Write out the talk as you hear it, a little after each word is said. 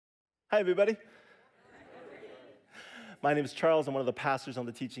Hi, everybody. My name is Charles. I'm one of the pastors on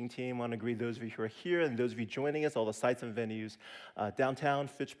the teaching team. I want to greet those of you who are here and those of you joining us, all the sites and venues, downtown,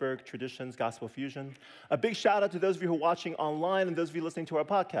 Fitchburg, Traditions, Gospel Fusion. A big shout out to those of you who are watching online and those of you listening to our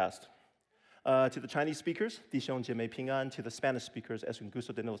podcast. To the Chinese speakers, 弟兄姐妹平安. To the Spanish speakers, es un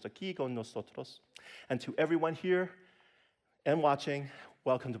gusto tenerlos aquí con nosotros. And to everyone here and watching,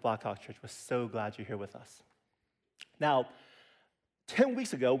 welcome to Blackhawk Church. We're so glad you're here with us. Now, 10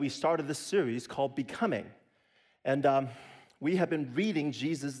 weeks ago, we started this series called Becoming. And we have been reading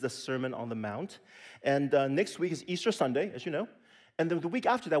Jesus, the Sermon on the Mount. And next week is Easter Sunday, as you know. And then the week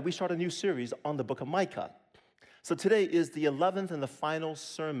after that, we start a new series on the book of Micah. So today is the 11th and the final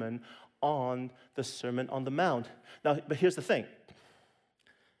sermon on the Sermon on the Mount. Now, but here's the thing.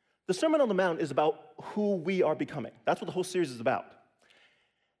 The Sermon on the Mount is about who we are becoming. That's what the whole series is about.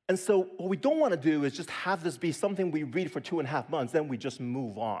 And so what we don't want to do is just have this be something we read for 2.5 months, then we just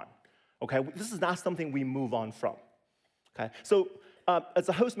move on. Okay, this is not something we move on from. Okay, so as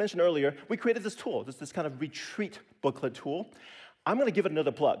the host mentioned earlier, we created this tool, this kind of retreat booklet tool. I'm going to give it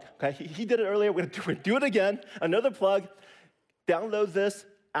another plug. Okay, he did it earlier. We're going to do it again. Another plug. Download this,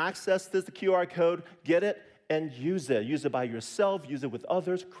 access this, the QR code, get it, and use it. Use it by yourself. Use it with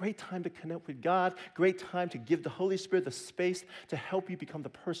others. Great time to connect with God. Great time to give the Holy Spirit the space to help you become the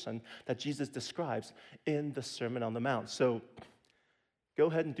person that Jesus describes in the Sermon on the Mount. So go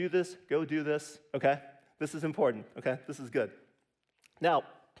ahead and do this. Go do this, okay? This is important, okay? This is good. Now,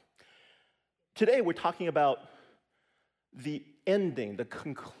 today we're talking about the ending, the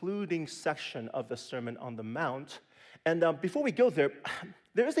concluding section of the Sermon on the Mount. And before we go there,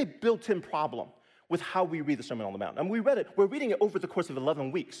 there is a built-in problem with how we read the Sermon on the Mount. And we're reading it over the course of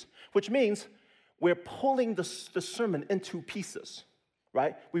 11 weeks, which means we're pulling the sermon into pieces,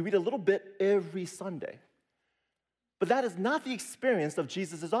 right? We read a little bit every Sunday. But that is not the experience of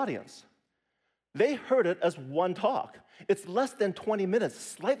Jesus' audience. They heard it as one talk. It's less than 20 minutes,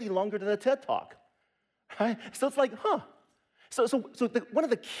 slightly longer than a TED Talk, right? So it's like, huh. So one of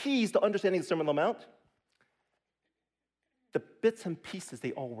the keys to understanding the Sermon on the Mount, the bits and pieces,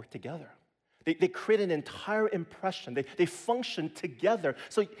 they all work together. They create an entire impression. They function together.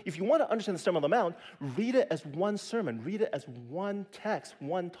 So if you want to understand the Sermon on the Mount, read it as one sermon. Read it as one text,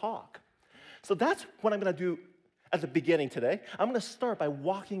 one talk. So that's what I'm going to do at the beginning today. I'm going to start by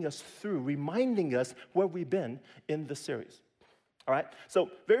walking us through, reminding us where we've been in the series. All right?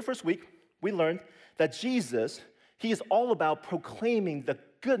 So very first week, we learned that Jesus, he is all about proclaiming the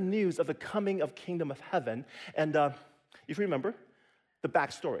good news of the coming of kingdom of heaven. And if you remember, the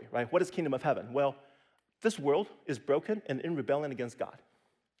backstory, right? What is kingdom of heaven? Well, this world is broken and in rebellion against God.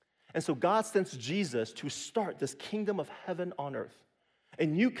 And so God sends Jesus to start this kingdom of heaven on earth. A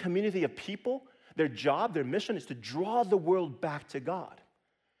new community of people, their job, their mission is to draw the world back to God.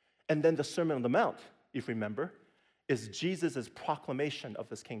 And then the Sermon on the Mount, if you remember, is Jesus' proclamation of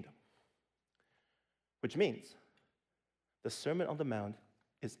this kingdom. Which means the Sermon on the Mount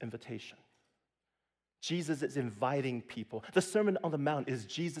is invitation. Jesus is inviting people. The Sermon on the Mount is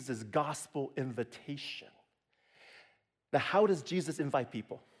Jesus' gospel invitation. Now, how does Jesus invite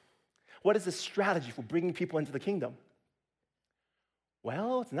people? What is the strategy for bringing people into the kingdom?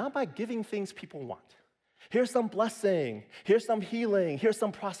 Well, it's not by giving things people want. Here's some blessing. Here's some healing. Here's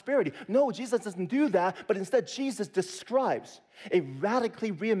some prosperity. No, Jesus doesn't do that, but instead Jesus describes a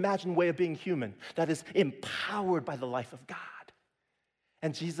radically reimagined way of being human that is empowered by the life of God.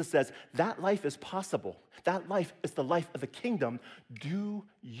 And Jesus says, that life is possible. That life is the life of the kingdom. Do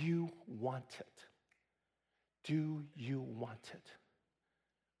you want it? Do you want it?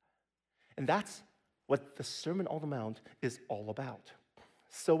 And that's what the Sermon on the Mount is all about.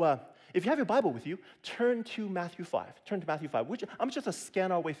 So if you have your Bible with you, turn to Matthew 5. Turn to Matthew 5. I'm just going to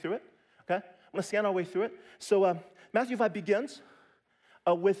scan our way through it, okay? I'm going to scan our way through it. So Matthew 5 begins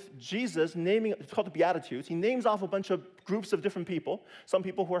with Jesus naming, it's called the Beatitudes. He names off a bunch of groups of different people. Some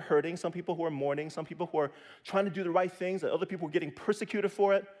people who are hurting, some people who are mourning, some people who are trying to do the right things, and other people who are getting persecuted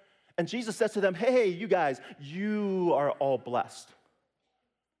for it. And Jesus says to them, hey, you guys, you are all blessed.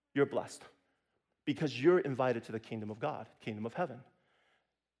 You're blessed because you're invited to the kingdom of God, kingdom of heaven.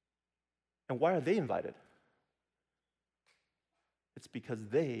 And why are they invited? It's because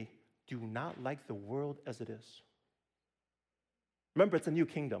they do not like the world as it is. Remember, it's a new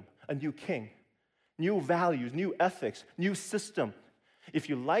kingdom, a new king, new values, new ethics, new system. If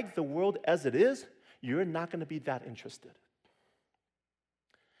you like the world as it is, you're not going to be that interested.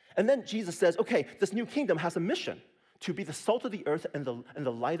 And then Jesus says, okay, this new kingdom has a mission to be the salt of the earth and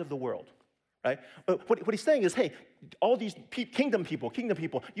the light of the world, right? But what he's saying is, hey, all these kingdom people,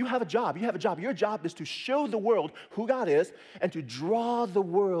 you have a job. Your job is to show the world who God is and to draw the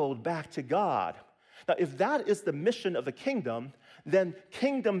world back to God. Now, if that is the mission of the kingdom, then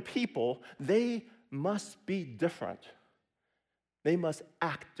kingdom people, they must be different. They must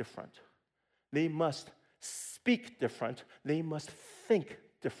act different. They must speak different. They must think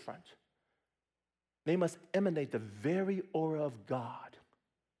different. They must emanate the very aura of God,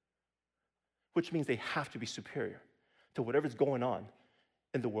 which means they have to be superior to whatever's going on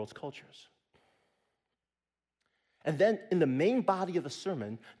in the world's cultures. And then in the main body of the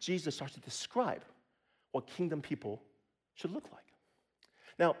sermon, Jesus starts to describe what kingdom people should look like.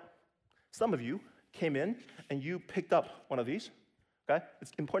 Now, some of you came in and you picked up one of these, okay?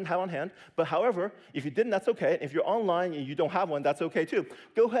 It's important to have on hand. But however, if you didn't, that's okay. If you're online and you don't have one, that's okay too.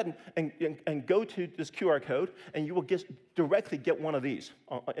 Go ahead and go to this QR code and you will directly get one of these,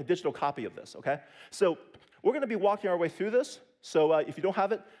 a digital copy of this, okay? So we're gonna be walking our way through this. So if you don't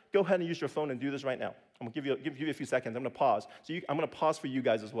have it, go ahead and use your phone and do this right now. I'm gonna give you a few seconds. I'm gonna pause. So I'm gonna pause for you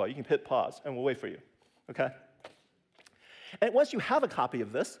guys as well. You can hit pause and we'll wait for you, okay? And once you have a copy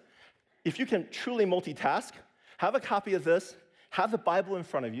of this, if you can truly multitask, have a copy of this, have the Bible in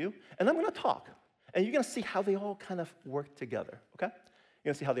front of you, and I'm gonna talk. And you're gonna see how they all kind of work together, okay?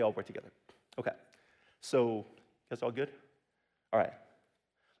 You're gonna see how they all work together. Okay, so, you guys all good? All right,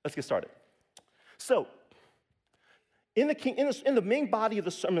 let's get started. So, in the main body of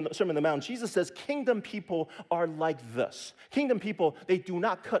the Sermon on the Mount, Jesus says, kingdom people are like this. Kingdom people, they do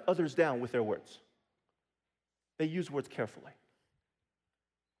not cut others down with their words. They use words carefully.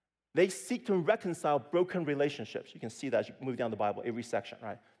 They seek to reconcile broken relationships. You can see that as you move down the Bible, every section,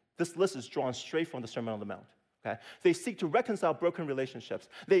 right? This list is drawn straight from the Sermon on the Mount, okay? They seek to reconcile broken relationships.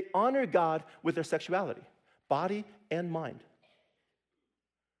 They honor God with their sexuality, body and mind.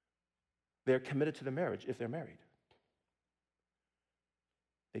 They're committed to the marriage if they're married.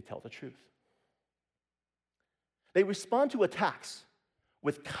 They tell the truth. They respond to attacks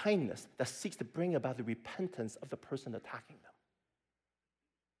with kindness that seeks to bring about the repentance of the person attacking them.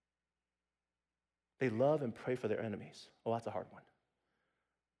 They love and pray for their enemies. Oh, that's a hard one.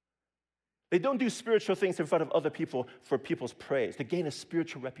 They don't do spiritual things in front of other people for people's praise, to gain a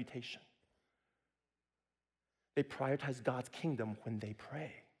spiritual reputation. They prioritize God's kingdom when they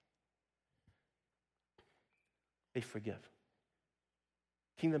pray. They forgive.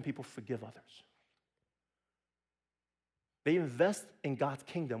 Kingdom people forgive others. They invest in God's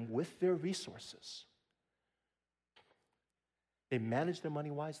kingdom with their resources. They manage their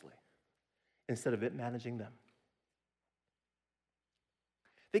money wisely instead of it managing them.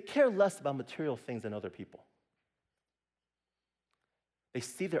 They care less about material things than other people. They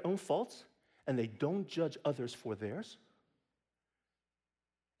see their own faults and they don't judge others for theirs.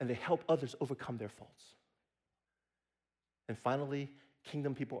 And they help others overcome their faults. And finally,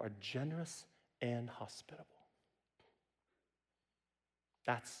 kingdom people are generous and hospitable.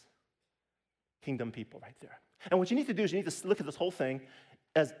 That's kingdom people right there. And what you need to do is you need to look at this whole thing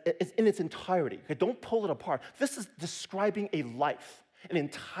as in its entirety. Okay? Don't pull it apart. This is describing a life, an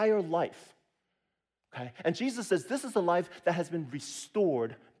entire life. Okay? And Jesus says this is a life that has been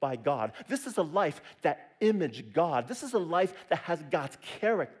restored by God. This is a life that imaged God. This is a life that has God's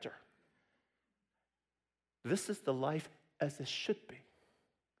character. This is the life as it should be.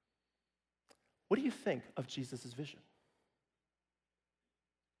 What do you think of Jesus' vision?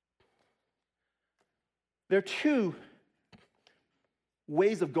 There are two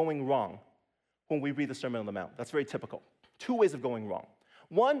ways of going wrong when we read the Sermon on the Mount. That's very typical. Two ways of going wrong.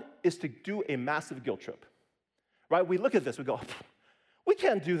 One is to do a massive guilt trip, right? We look at this, we go, we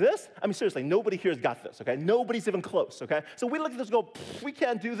can't do this. I mean, seriously, nobody here has got this, okay? Nobody's even close, okay? So we look at this and go, we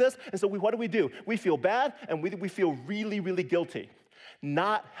can't do this. And so what do? We feel bad and we feel really, really guilty.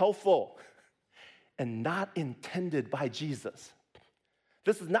 Not helpful and not intended by Jesus.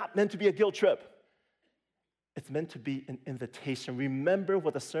 This is not meant to be a guilt trip. It's meant to be an invitation. Remember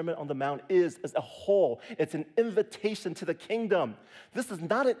what the Sermon on the Mount is as a whole. It's an invitation to the kingdom. This is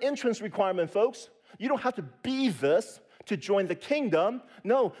not an entrance requirement, folks. You don't have to be this to join the kingdom.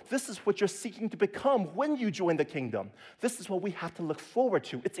 No, this is what you're seeking to become when you join the kingdom. This is what we have to look forward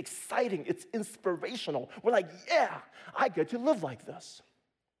to. It's exciting. It's inspirational. We're like, yeah, I get to live like this.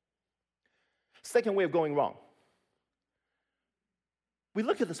 Second way of going wrong. We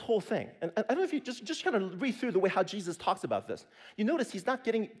look at this whole thing, and I don't know if you just kind of read through the way how Jesus talks about this. You notice he's not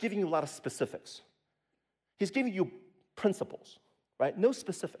giving you a lot of specifics. He's giving you principles, right? No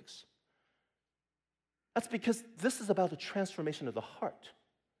specifics. That's because this is about the transformation of the heart.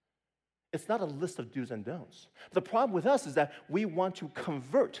 It's not a list of do's and don'ts. The problem with us is that we want to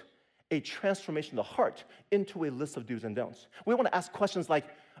convert a transformation of the heart into a list of do's and don'ts. We want to ask questions like,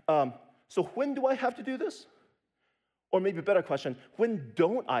 so when do I have to do this? Or maybe a better question, when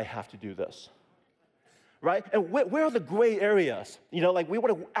don't I have to do this? Right? And where are the gray areas? You know, like we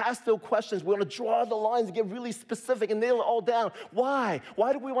want to ask those questions. We want to draw the lines and get really specific and nail it all down. Why?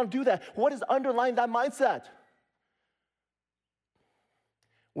 Why do we want to do that? What is underlying that mindset?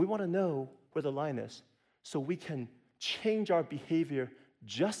 We want to know where the line is so we can change our behavior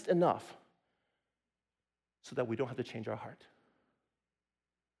just enough so that we don't have to change our heart.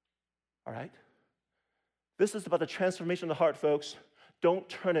 All right? This is about the transformation of the heart, folks. Don't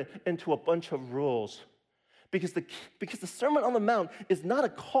turn it into a bunch of rules. Because the Sermon on the Mount is not a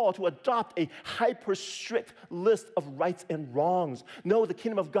call to adopt a hyper-strict list of rights and wrongs. No, the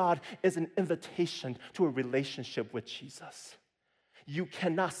kingdom of God is an invitation to a relationship with Jesus. You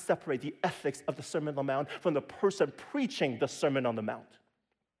cannot separate the ethics of the Sermon on the Mount from the person preaching the Sermon on the Mount.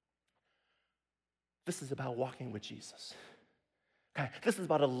 This is about walking with Jesus. Okay? This is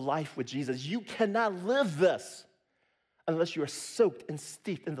about a life with Jesus. You cannot live this unless you are soaked and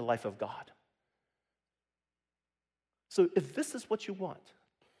steeped in the life of God. So if this is what you want,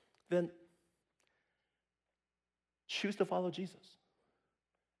 then choose to follow Jesus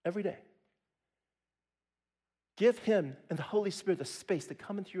every day. Give him and the Holy Spirit the space to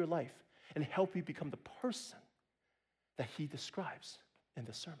come into your life and help you become the person that he describes in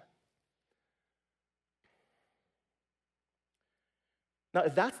the sermon. Now,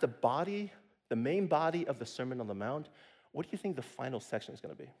 if that's the body, the main body of the Sermon on the Mount, what do you think the final section is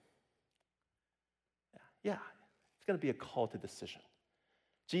going to be? Yeah. It's going to be a call to decision.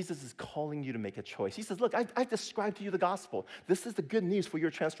 Jesus is calling you to make a choice. He says, look, I described to you the gospel. This is the good news for your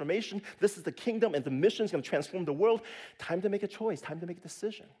transformation. This is the kingdom, and the mission is going to transform the world. Time to make a choice. Time to make a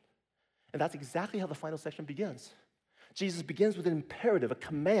decision. And that's exactly how the final section begins. Jesus begins with an imperative, a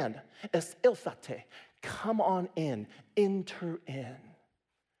command, es ilthate, come on in, enter in.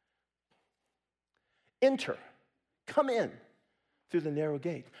 Enter, come in through the narrow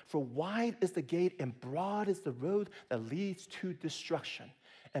gate. For wide is the gate and broad is the road that leads to destruction,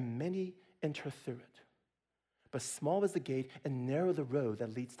 and many enter through it. But small is the gate and narrow the road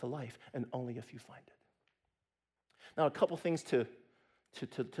that leads to life, and only a few find it. Now, a couple things to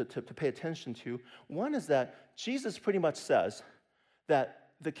pay attention to. One is that Jesus pretty much says that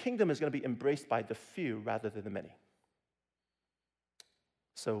the kingdom is going to be embraced by the few rather than the many.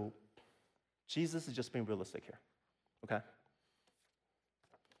 So Jesus is just being realistic here, okay?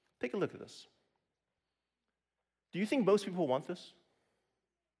 Take a look at this. Do you think most people want this?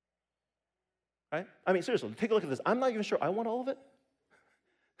 Right? I mean, seriously, take a look at this. I'm not even sure I want all of it.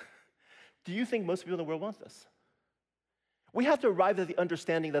 Do you think most people in the world want this? We have to arrive at the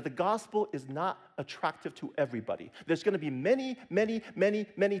understanding that the gospel is not attractive to everybody. There's going to be many, many, many,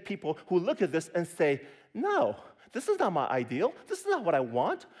 many people who look at this and say, no, this is not my ideal. This is not what I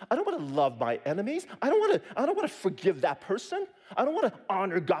want. I don't want to love my enemies. I don't want to forgive that person. I don't want to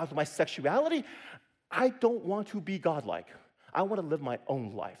honor God with my sexuality. I don't want to be godlike. I want to live my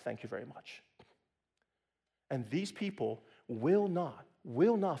own life. Thank you very much. And these people will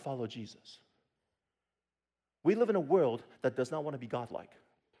not follow Jesus. We live in a world that does not want to be godlike.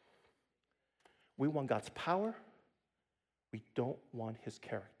 We want God's power. We don't want his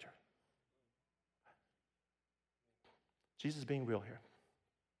character. Jesus is being real here.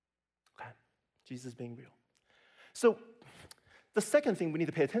 Okay? Jesus is being real. So the second thing we need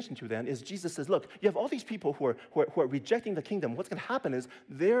to pay attention to then is Jesus says, look, you have all these people who are rejecting the kingdom. What's going to happen is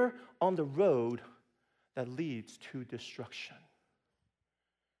they're on the road that leads to destruction.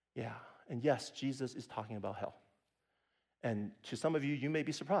 Yeah, and yes, Jesus is talking about hell. And to some of you, you may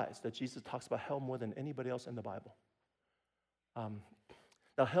be surprised that Jesus talks about hell more than anybody else in the Bible.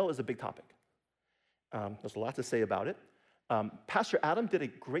 Now, hell is a big topic. There's a lot to say about it. Pastor Adam did a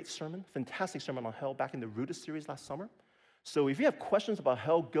great sermon, fantastic sermon on hell back in the Rooted series last summer. So if you have questions about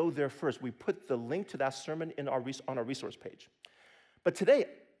hell, go there first. We put the link to that sermon on our resource page. But today,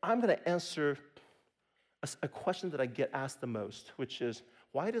 I'm going to answer a question that I get asked the most, which is,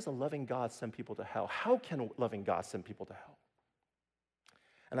 why does a loving God send people to hell? How can a loving God send people to hell?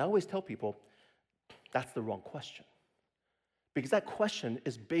 And I always tell people, that's the wrong question. Because that question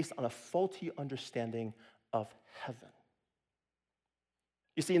is based on a faulty understanding of heaven.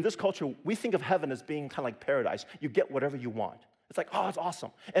 You see, in this culture, we think of heaven as being kind of like paradise. You get whatever you want. It's like, oh, it's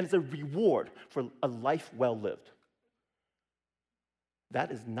awesome. And it's a reward for a life well lived.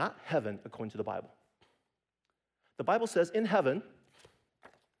 That is not heaven according to the Bible. The Bible says in heaven,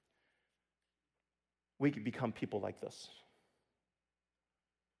 we become people like this.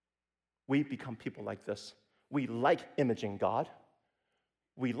 We become people like this. We like imaging God.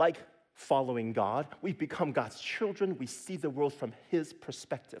 We like following God. We become God's children. We see the world from His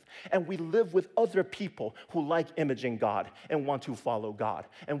perspective. And we live with other people who like imaging God and want to follow God.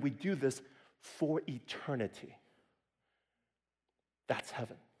 And we do this for eternity. That's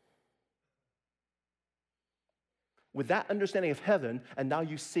heaven. With that understanding of heaven, and now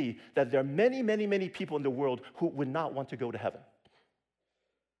you see that there are many, many, many people in the world who would not want to go to heaven.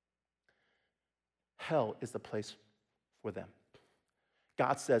 Hell is the place for them.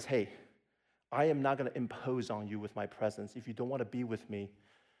 God says, hey, I am not going to impose on you with my presence. If you don't want to be with me,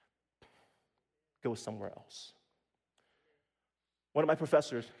 go somewhere else. One of my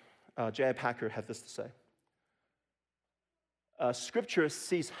professors, J.I. Packer, had this to say. Scripture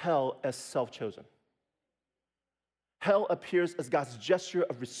sees hell as self-chosen. Hell appears as God's gesture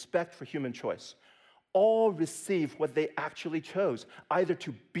of respect for human choice. All receive what they actually chose, either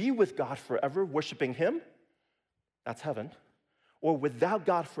to be with God forever, worshiping Him, that's heaven, or without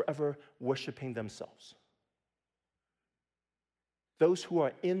God forever, worshiping themselves. Those who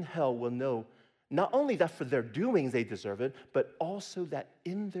are in hell will know not only that for their doings they deserve it, but also that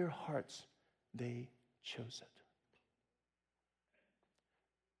in their hearts they chose it.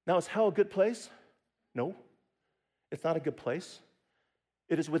 Now, is hell a good place? No. It's not a good place.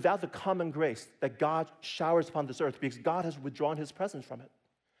 It is without the common grace that God showers upon this earth because God has withdrawn His presence from it.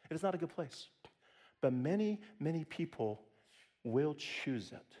 It is not a good place. But many, many people will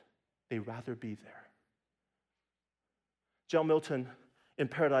choose it. They'd rather be there. John Milton in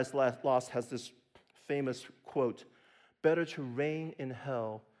Paradise Lost has this famous quote, better to reign in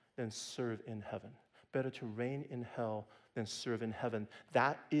hell than serve in heaven. Better to reign in hell than serve in heaven.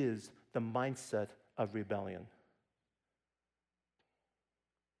 That is the mindset of rebellion.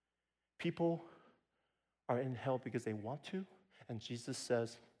 People are in hell because they want to, and Jesus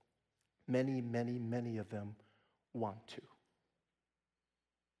says, many, many, many of them want to.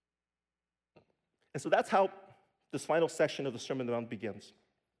 And so that's how this final section of the Sermon on the Mount begins.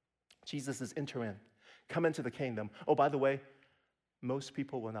 Jesus is enter in, come into the kingdom. Oh, by the way, most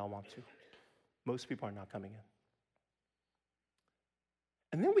people will not want to. Most people are not coming in.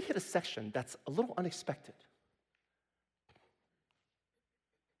 And then we hit a section that's a little unexpected.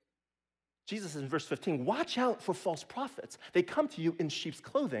 Jesus in verse 15, watch out for false prophets. They come to you in sheep's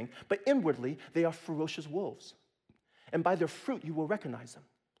clothing, but inwardly they are ferocious wolves. And by their fruit you will recognize them.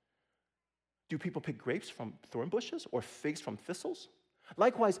 Do people pick grapes from thorn bushes or figs from thistles?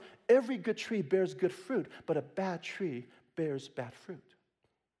 Likewise, every good tree bears good fruit, but a bad tree bears bad fruit.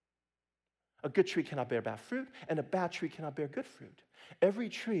 A good tree cannot bear bad fruit, and a bad tree cannot bear good fruit. Every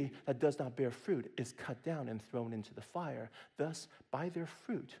tree that does not bear fruit is cut down and thrown into the fire. Thus, by their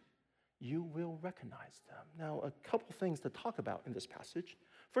fruit, you will recognize them. Now, a couple things to talk about in this passage.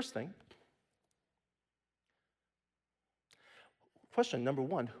 First thing, question number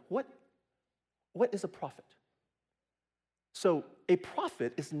one, what is a prophet? So a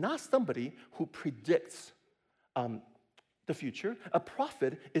prophet is not somebody who predicts the future. A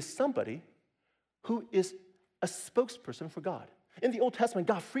prophet is somebody who is a spokesperson for God. In the Old Testament,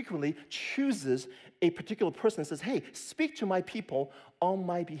 God frequently chooses a particular person and says, hey, speak to my people on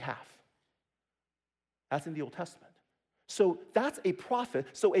my behalf. That's in the Old Testament. So that's a prophet.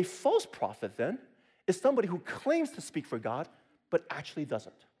 So a false prophet then is somebody who claims to speak for God, but actually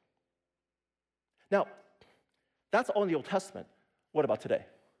doesn't. Now, that's all in the Old Testament. What about today?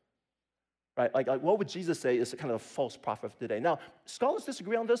 Right? Like what would Jesus say is kind of a false prophet today? Now, scholars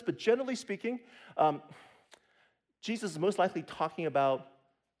disagree on this, but generally speaking, Jesus is most likely talking about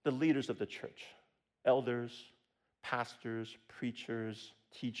the leaders of the church, elders, pastors, preachers,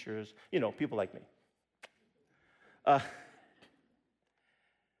 teachers, people like me.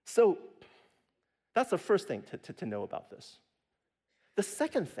 So that's the first thing to know about this. The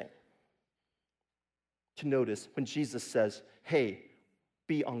second thing to notice when Jesus says, hey,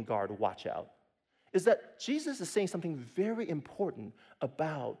 be on guard, watch out, is that Jesus is saying something very important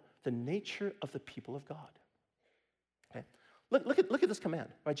about the nature of the people of God. Okay? Look at this command.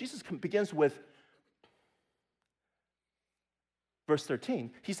 Right? Jesus begins with verse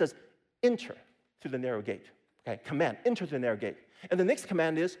 13. He says, enter through the narrow gate. Okay, command, enter through the narrow gate. And the next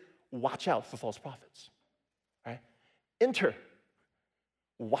command is, watch out for false prophets. Right? Enter,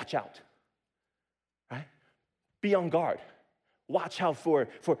 watch out. Right? Be on guard. Watch out for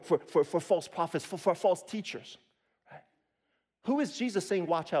false prophets, for false teachers. Right? Who is Jesus saying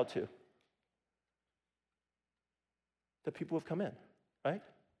watch out to? The people who have come in, right?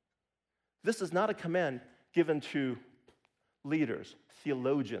 This is not a command given to leaders,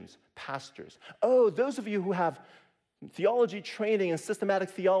 theologians, pastors. Oh, those of you who have theology training and systematic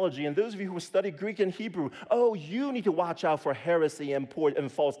theology, and those of you who study Greek and Hebrew, oh, you need to watch out for heresy and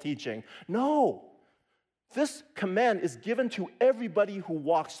false teaching. No. This command is given to everybody who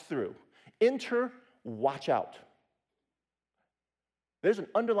walks through. Enter, watch out. There's an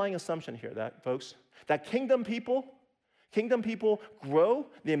underlying assumption here, that folks, that kingdom people grow,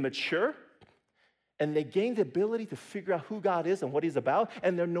 they mature, and they gain the ability to figure out who God is and what He's about,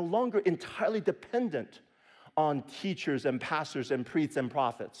 and they're no longer entirely dependent on teachers and pastors and priests and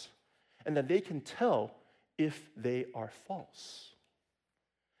prophets, and that they can tell if they are false.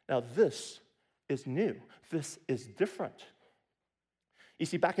 Now, this is new. This is different. You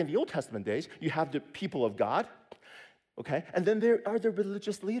see, back in the Old Testament days, you have the people of God, okay? And then there are the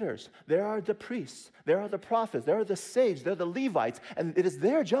religious leaders. There are the priests. There are the prophets. There are the sages. There are the Levites. And it is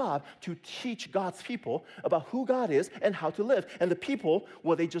their job to teach God's people about who God is and how to live. And the people,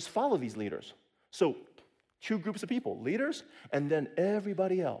 well, they just follow these leaders. So, two groups of people, leaders and then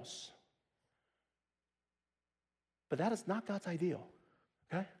everybody else. But that is not God's ideal,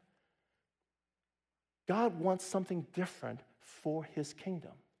 okay? God wants something different for His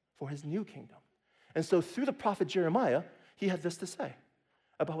kingdom, for His new kingdom. And so through the prophet Jeremiah, he had this to say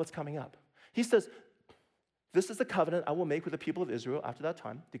about what's coming up. He says, this is the covenant I will make with the people of Israel after that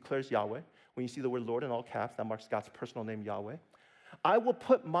time, declares Yahweh. When you see the word Lord in all caps, that marks God's personal name, Yahweh. I will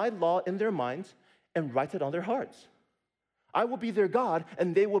put my law in their minds and write it on their hearts. I will be their God,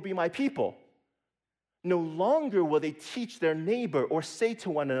 and they will be my people. No longer will they teach their neighbor or say to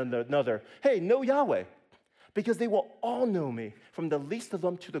one another, hey, know Yahweh, because they will all know me, from the least of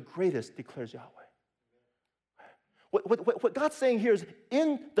them to the greatest, declares Yahweh. What God's saying here is,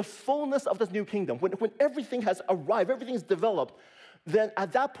 in the fullness of this new kingdom, when everything has arrived, everything is developed, then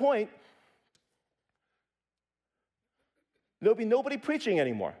at that point, there'll be nobody preaching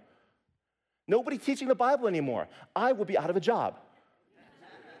anymore. Nobody teaching the Bible anymore. I will be out of a job.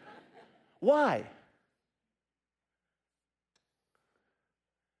 Why?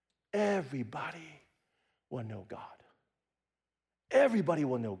 Everybody will know God. Everybody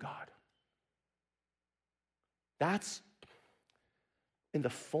will know God. That's in the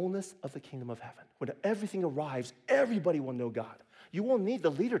fullness of the kingdom of heaven. When everything arrives, everybody will know God. You won't need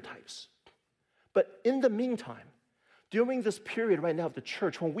the leader types. But in the meantime, during this period right now of the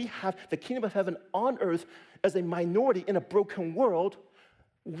church, when we have the kingdom of heaven on earth as a minority in a broken world,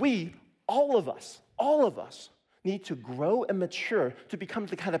 we, all of us, need to grow and mature to become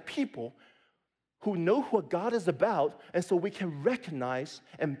the kind of people who know what God is about, and so we can recognize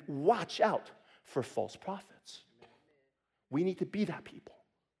and watch out for false prophets. We need to be that people.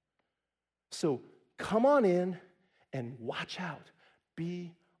 So come on in and watch out.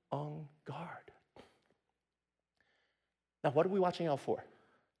 Be on guard. Now, what are we watching out for?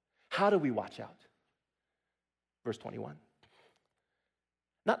 How do we watch out? Verse 21.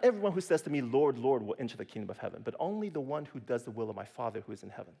 Not everyone who says to me, Lord, Lord, will enter the kingdom of heaven, but only the one who does the will of my Father who is in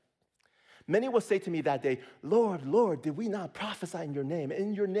heaven. Many will say to me that day, Lord, Lord, did we not prophesy in your name?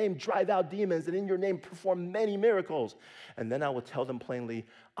 In your name drive out demons, and in your name perform many miracles. And then I will tell them plainly,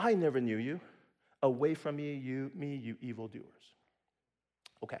 I never knew you. Away from me, you evildoers.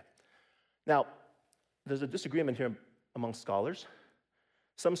 Okay. Now, there's a disagreement here among scholars.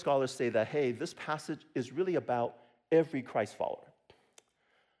 Some scholars say that, hey, this passage is really about every Christ follower.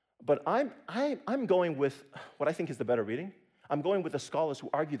 But I'm going with what I think is the better reading. I'm going with the scholars who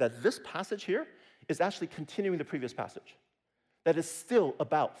argue that this passage here is actually continuing the previous passage, that is still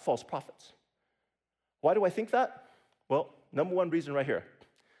about false prophets. Why do I think that? Well, number one reason right here.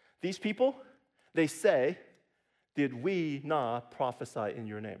 These people, they say, did we not prophesy in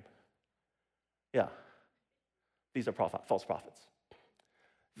your name? Yeah, these are false prophets.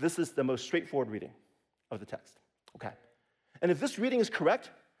 This is the most straightforward reading of the text, okay? And if this reading is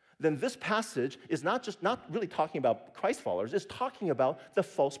correct, then this passage is not really talking about Christ followers, it's talking about the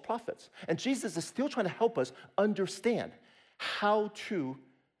false prophets. And Jesus is still trying to help us understand how to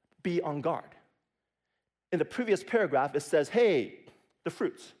be on guard. In the previous paragraph, it says, hey, the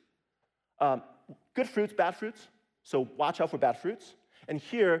fruits. Good fruits, bad fruits, so watch out for bad fruits. And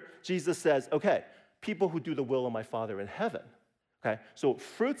here, Jesus says, okay, people who do the will of my Father in heaven. Okay, so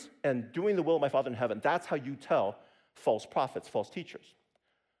fruits and doing the will of my Father in heaven, that's how you tell false prophets, false teachers.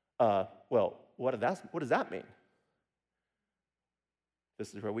 Well, what does that mean?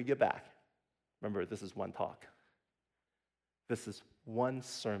 This is where we get back. Remember, this is one talk. This is one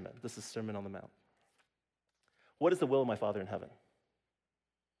sermon. This is Sermon on the Mount. What is the will of my Father in heaven?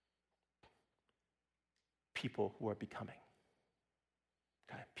 People who are becoming.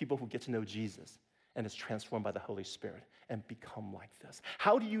 Okay? People who get to know Jesus and is transformed by the Holy Spirit and become like this.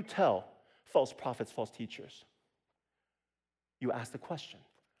 How do you tell false prophets, false teachers? you ask the question,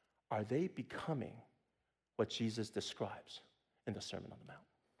 are they becoming what Jesus describes in the Sermon on the Mount?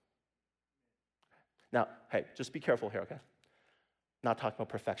 Now, hey, just be careful here, okay? Not talking about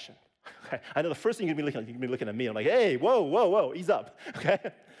perfection. Okay? I know the first thing you're going to be looking at me. I'm like, hey, whoa, ease up, okay?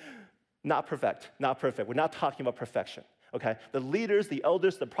 Not perfect, not perfect. We're not talking about perfection, okay? The leaders, the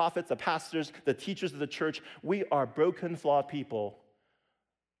elders, the prophets, the pastors, the teachers of the church, we are broken, flawed people,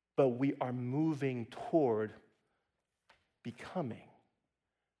 but we are moving toward becoming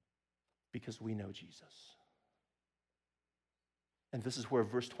because we know Jesus. And this is where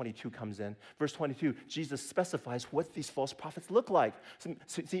verse 22 comes in. Verse 22, Jesus specifies what these false prophets look like. So,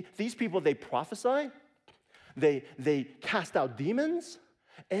 see, these people, they prophesy, they cast out demons,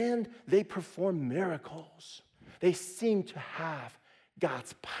 and they perform miracles. They seem to have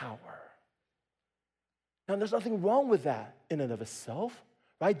God's power. Now, there's nothing wrong with that in and of itself,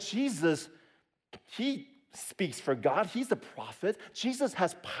 right? Jesus, he speaks for God. He's a prophet. Jesus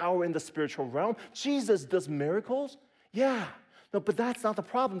has power in the spiritual realm. Jesus does miracles. Yeah. No, but that's not the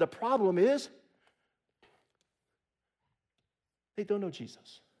problem. The problem is they don't know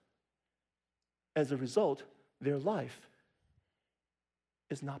Jesus. As a result, their life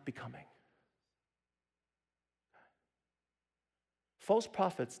is not becoming. False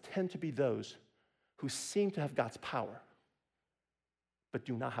prophets tend to be those who seem to have God's power, but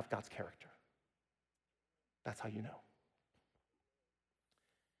do not have God's character. That's how you know.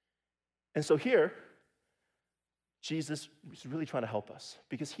 And so here, Jesus is really trying to help us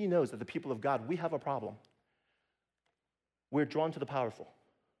because he knows that the people of God, we have a problem. We're drawn to the powerful.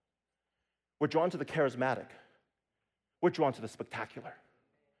 We're drawn to the charismatic. We're drawn to the spectacular.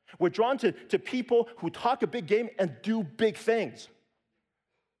 We're drawn to people who talk a big game and do big things.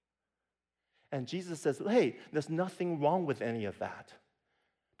 And Jesus says, hey, there's nothing wrong with any of that.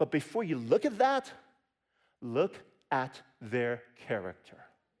 But before you look at that, look at their character.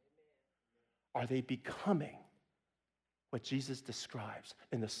 Are they becoming what Jesus describes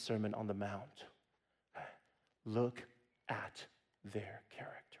in the Sermon on the Mount? Look at their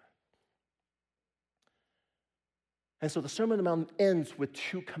character. And so the Sermon on the Mount ends with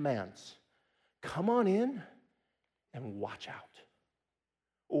two commands. Come on in and watch out.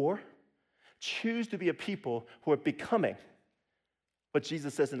 Or choose to be a people who are becoming what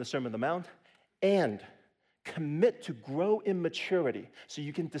Jesus says in the Sermon on the Mount, and commit to grow in maturity so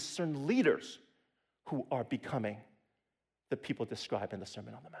you can discern leaders who are becoming the people described in the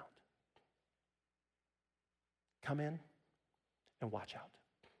Sermon on the Mount. Come in and watch out.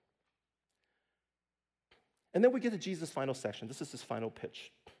 And then we get to Jesus' final section. This is his final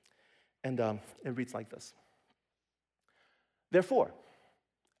pitch. And it reads like this. Therefore,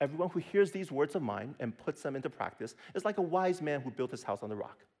 everyone who hears these words of mine and puts them into practice is like a wise man who built his house on the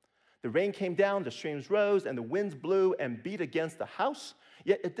rock. The rain came down, the streams rose, and the winds blew and beat against the house,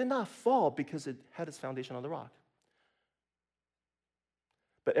 yet it did not fall because it had its foundation on the rock.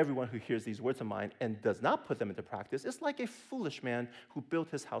 But everyone who hears these words of mine and does not put them into practice is like a foolish man who built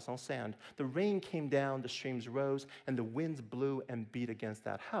his house on sand. The rain came down, the streams rose, and the winds blew and beat against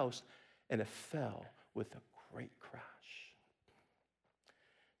that house, and it fell with a great crash.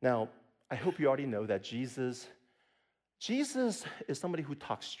 Now, I hope you already know that Jesus is somebody who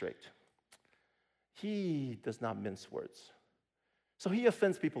talks straight. He does not mince words. So he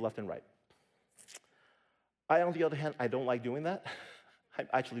offends people left and right. I, on the other hand, I don't like doing that. I'm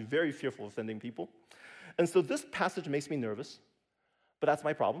actually very fearful of offending people. And so this passage makes me nervous, but that's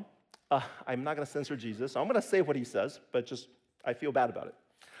my problem. I'm not going to censor Jesus. So I'm going to say what he says, but just I feel bad about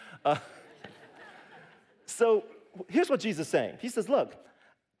it. So here's what Jesus is saying. He says, look,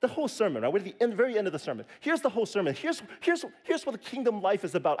 the whole sermon, right? We're at the very end of the sermon. Here's the whole sermon. Here's what the kingdom life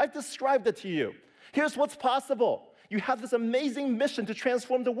is about. I've described it to you. Here's what's possible. You have this amazing mission to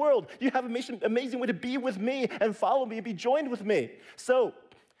transform the world. You have an amazing way to be with me and follow me and be joined with me. So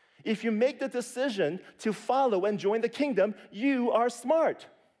if you make the decision to follow and join the kingdom, you are smart.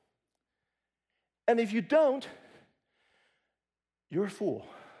 And if you don't, you're a fool.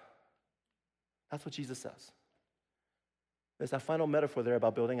 That's what Jesus says. There's that final metaphor there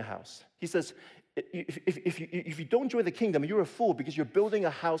about building a house. He says, if you don't join the kingdom, you're a fool because you're building a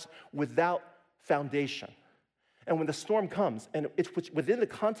house without foundation. And when the storm comes, and it's within the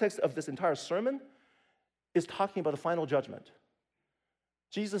context of this entire sermon, is talking about the final judgment.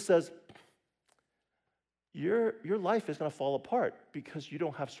 Jesus says, your life is going to fall apart because you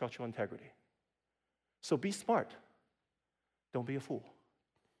don't have structural integrity. So be smart. Don't be a fool.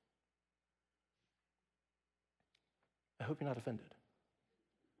 I hope you're not offended.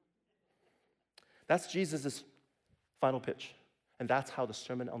 That's Jesus' final pitch, and that's how the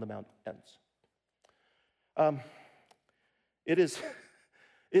Sermon on the Mount ends. It is,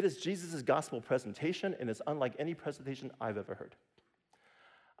 it is Jesus' gospel presentation, and it's unlike any presentation I've ever heard.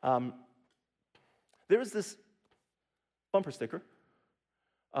 There is this bumper sticker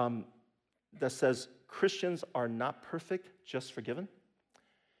that says, Christians are not perfect, just forgiven.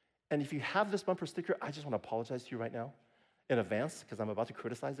 And if you have this bumper sticker, I just want to apologize to you right now in advance, because I'm about to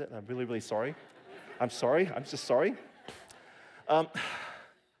criticize it, and I'm really, really sorry. I'm sorry. I'm just sorry. But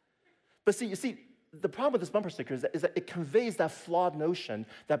see, you see, the problem with this bumper sticker is that it conveys that flawed notion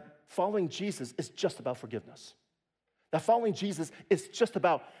that following Jesus is just about forgiveness. That following Jesus is just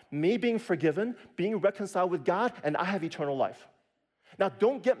about me being forgiven, being reconciled with God, and I have eternal life. Now,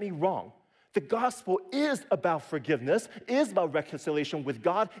 don't get me wrong. The gospel is about forgiveness, is about reconciliation with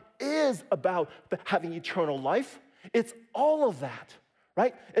God, is about having eternal life. It's all of that,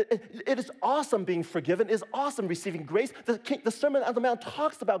 right? It is awesome being forgiven. It is awesome receiving grace. The Sermon on the Mount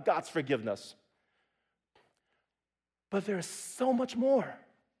talks about God's forgiveness. But there is so much more.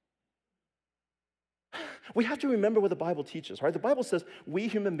 We have to remember what the Bible teaches, right? The Bible says we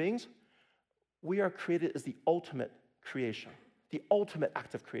human beings, we are created as the ultimate creation, the ultimate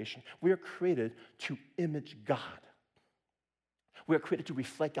act of creation. We are created to image God. We are created to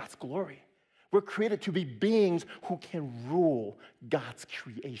reflect God's glory. We're created to be beings who can rule God's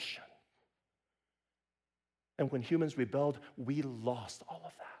creation. And when humans rebelled, we lost all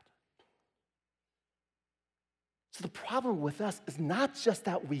of that. So the problem with us is not just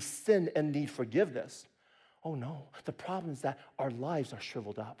that we sin and need forgiveness. Oh no, the problem is that our lives are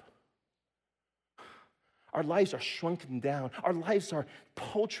shriveled up. Our lives are shrunken down. Our lives are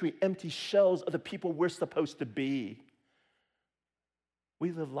paltry, empty shells of the people we're supposed to be.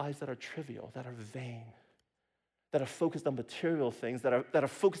 We live lives that are trivial, that are vain, that are focused on material things, that are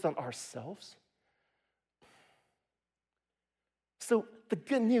focused on ourselves. So the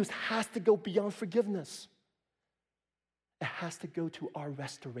good news has to go beyond forgiveness. It has to go to our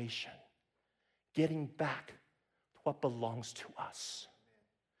restoration, getting back to what belongs to us.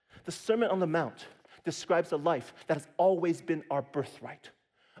 The Sermon on the Mount describes a life that has always been our birthright,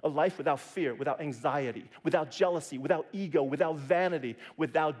 a life without fear, without anxiety, without jealousy, without ego, without vanity,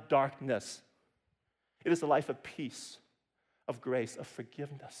 without darkness. It is a life of peace, of grace, of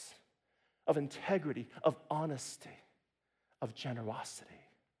forgiveness, of integrity, of honesty, of generosity.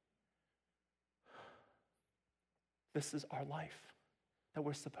 This is our life that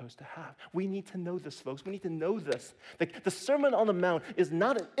we're supposed to have. We need to know this, folks. We need to know this. The Sermon on the Mount is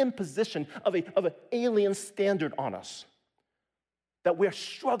not an imposition of an alien standard on us that we're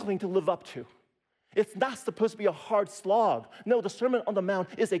struggling to live up to. It's not supposed to be a hard slog. No, the Sermon on the Mount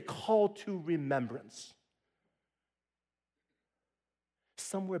is a call to remembrance.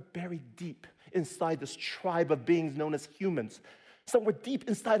 Somewhere buried deep inside this tribe of beings known as humans, somewhere deep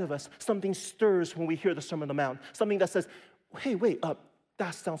inside of us, something stirs when we hear the Sermon on the Mount. Something that says, hey, wait,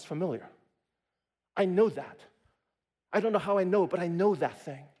 that sounds familiar. I know that. I don't know how I know it, but I know that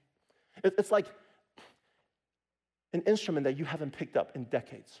thing. It's like an instrument that you haven't picked up in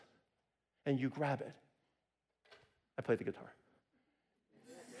decades, and you grab it. I play the guitar.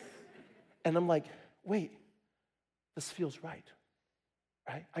 And I'm like, wait, this feels right?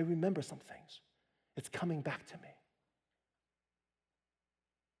 I remember some things. It's coming back to me.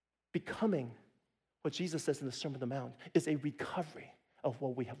 Becoming what Jesus says in the Sermon on the Mount is a recovery of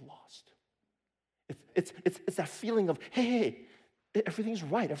what we have lost. It's that feeling of, hey, everything's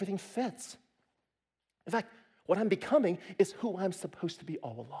right, everything fits. In fact, what I'm becoming is who I'm supposed to be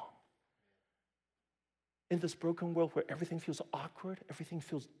all along. In this broken world where everything feels awkward, everything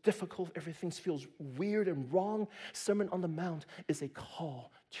feels difficult, everything feels weird and wrong, Sermon on the Mount is a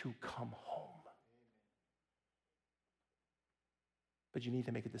call to come home. But you need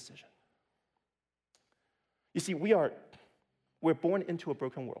to make a decision. You see, we're born into a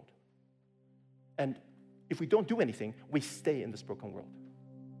broken world. And if we don't do anything, we stay in this broken world.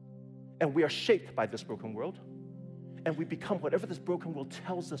 And we are shaped by this broken world. And we become whatever this broken world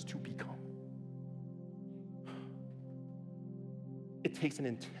tells us to become. It takes an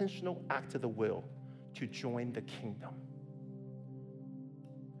intentional act of the will to join the kingdom.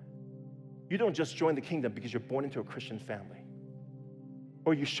 You don't just join the kingdom because you're born into a Christian family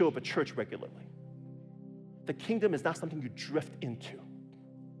or you show up at church regularly. The kingdom is not something you drift into.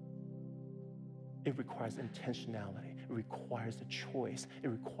 It requires intentionality. It requires a choice. It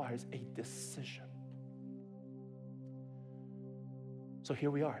requires a decision. So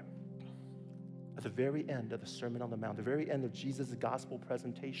here we are, at the very end of the Sermon on the Mount, the very end of Jesus' gospel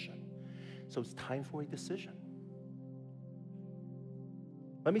presentation. So it's time for a decision.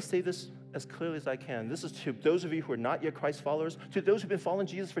 Let me say this as clearly as I can. This is to those of you who are not yet Christ followers, to those who've been following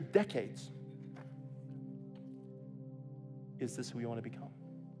Jesus for decades. Is this who you want to become?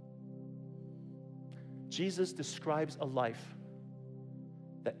 Jesus describes a life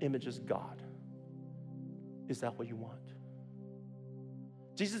that images God. Is that what you want?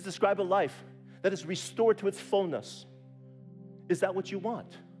 Jesus described a life that is restored to its fullness. Is that what you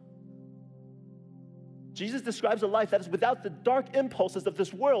want? Jesus describes a life that is without the dark impulses of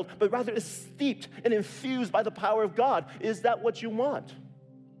this world, but rather is steeped and infused by the power of God. Is that what you want?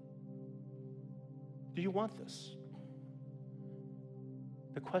 Do you want this?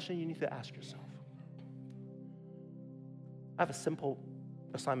 The question you need to ask yourself. I have a simple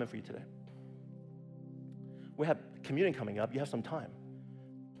assignment for you today. We have communion coming up. You have some time.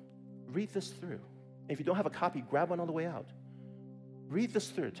 Read this through. If you don't have a copy, grab one on the way out. Read this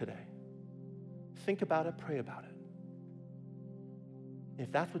through today. Think about it, pray about it.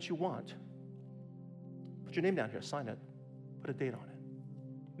 If that's what you want, put your name down here, sign it, put a date on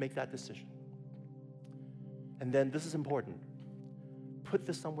it. Make that decision. And then this is important. Put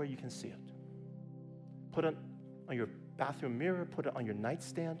this somewhere you can see it. Put it on your bathroom mirror, put it on your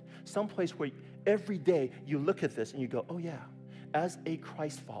nightstand, someplace where every day you look at this and you go, oh yeah, as a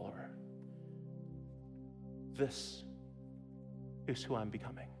Christ follower, this is who I'm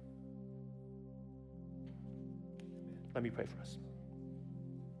becoming. Let me pray for us.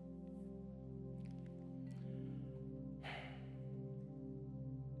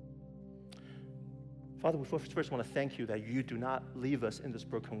 Father, we first want to thank you that you do not leave us in this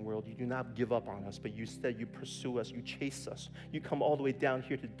broken world. You do not give up on us, but you said you pursue us, you chase us. You come all the way down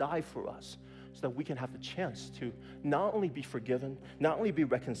here to die for us so that we can have the chance to not only be forgiven, not only be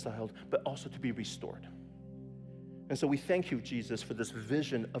reconciled, but also to be restored. And so we thank you, Jesus, for this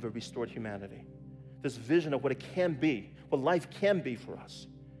vision of a restored humanity, this vision of what it can be, what life can be for us.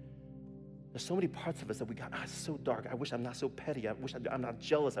 There's so many parts of us that we got, it's so dark. I wish I'm not so petty. I wish I'm not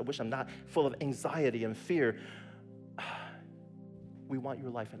jealous. I wish I'm not full of anxiety and fear. We want your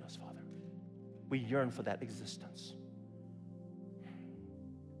life in us, Father. We yearn for that existence.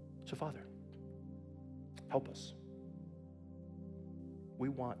 So, Father, help us. We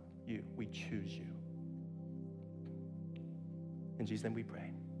want you. We choose you. In Jesus' name we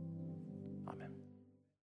pray.